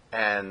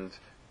 And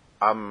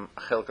I'm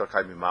Chel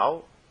Karkai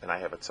Mimal, and I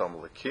have a Tzom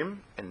Elokim,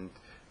 and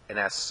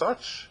as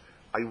such,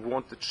 I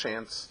want the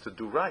chance to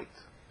do right.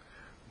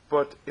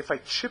 But if I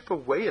chip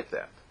away at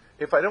that,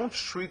 if I don't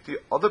treat the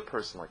other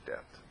person like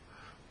that,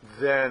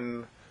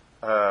 then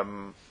I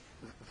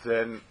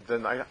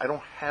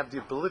don't have the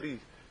ability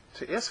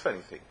to ask for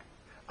anything.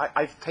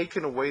 I've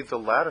taken away the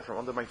ladder from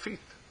under my feet.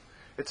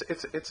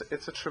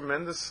 It's a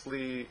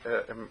tremendously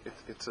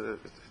it's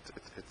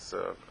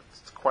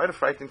quite a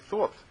frightening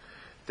thought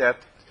that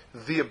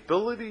the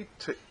ability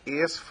to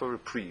ask for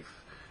reprieve,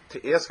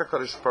 to ask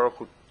HaKadosh Baruch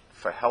Hu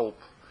for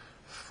help,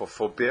 for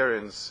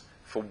forbearance,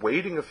 for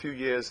waiting a few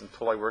years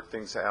until I work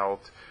things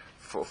out,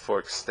 for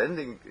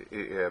extending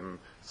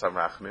some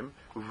rachmim,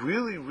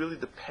 really, really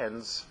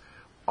depends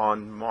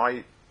on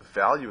my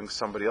valuing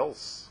somebody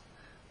else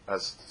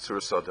as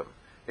Tzuras Adam.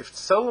 If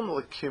Tzelem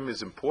Elokim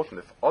is important,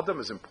 if Adam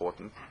is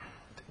important,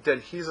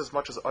 then he's as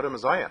much as Adam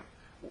as I am.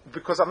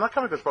 Because I'm not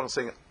coming to HaKadosh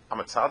saying, I'm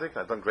a tzaddik, and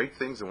I've done great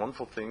things and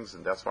wonderful things,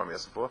 and that's what I'm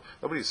asking for.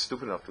 Nobody's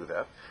stupid enough to do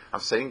that.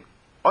 I'm saying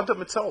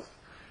Adam itself.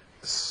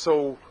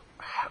 So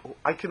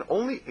I can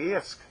only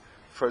ask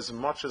for as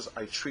much as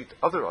I treat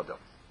other Adam.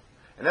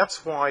 And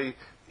that's why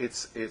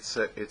it's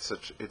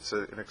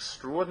an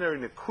extraordinary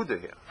nekuda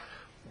here.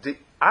 The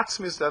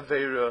atzmis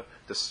Avera,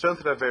 the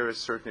strength of Avera is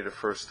certainly the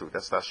first two.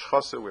 That's the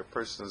ashchasa, where a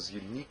person's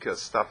unique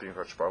stopping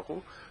HaKadosh Baruch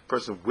Hu,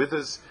 person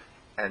withers,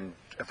 and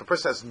if a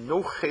person has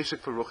no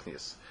cheshek for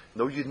ruchnius,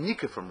 no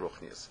unique from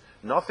ruchnius,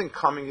 nothing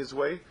coming his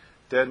way,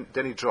 then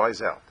he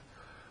dries out.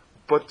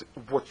 But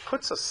what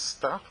puts a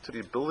stop to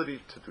the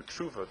ability to do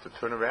tshuva, to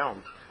turn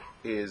around,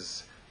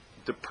 is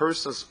the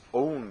person's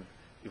own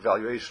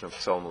evaluation of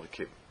Tzalm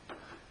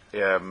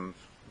Elokim.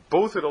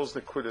 Both of those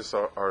nekudas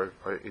are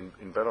in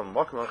Beran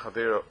Makom and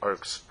Chavera are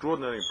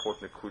extraordinarily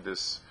important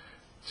nekudas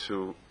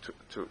to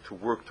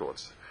work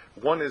towards.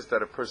 One is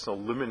that a person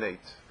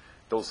eliminate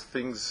those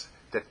things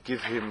that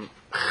give him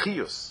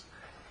chiyus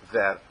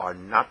that are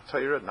not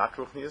Torah, not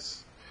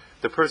ruchnius.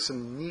 The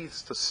person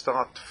needs to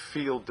start to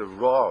feel the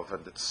rav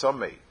and the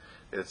tzamei.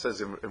 It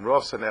says in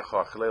Rav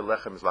Sanecha Achlei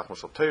Lechem is Lachma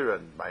Shel Torah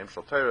and Mayim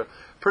Shel Torah.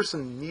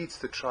 Person needs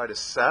to try to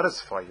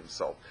satisfy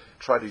himself,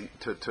 try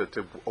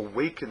to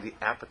awaken the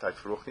appetite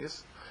for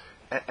ruchnius.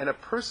 And a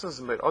person's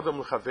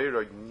Adam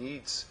L'Chavera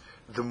needs,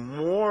 the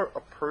more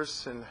a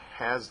person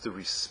has the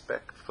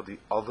respect for the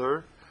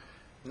other,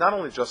 not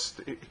only just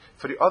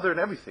for the other in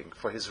everything,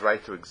 for his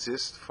right to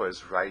exist, for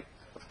his right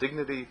of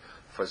dignity,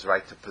 for his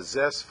right to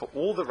possess, for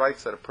all the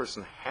rights that a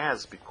person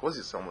has because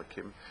he's someone like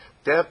him,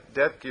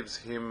 that gives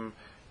him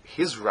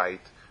his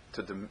right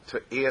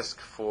to ask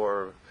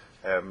for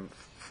the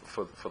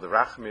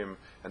rachmim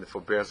and the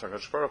forbearance of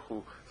HaKadosh Baruch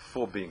Hu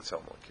for being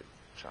someone like him.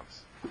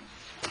 Shabbos.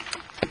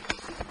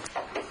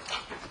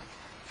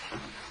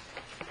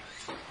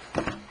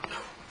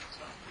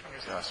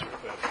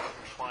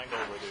 Triangle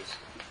where there's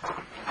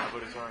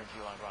Avodah Zarah and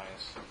Gilad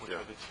Rayas, which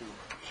are the two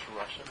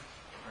Shurashim.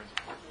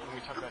 When we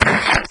talk about do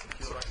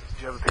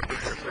you have a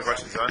picture of the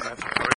questions on that?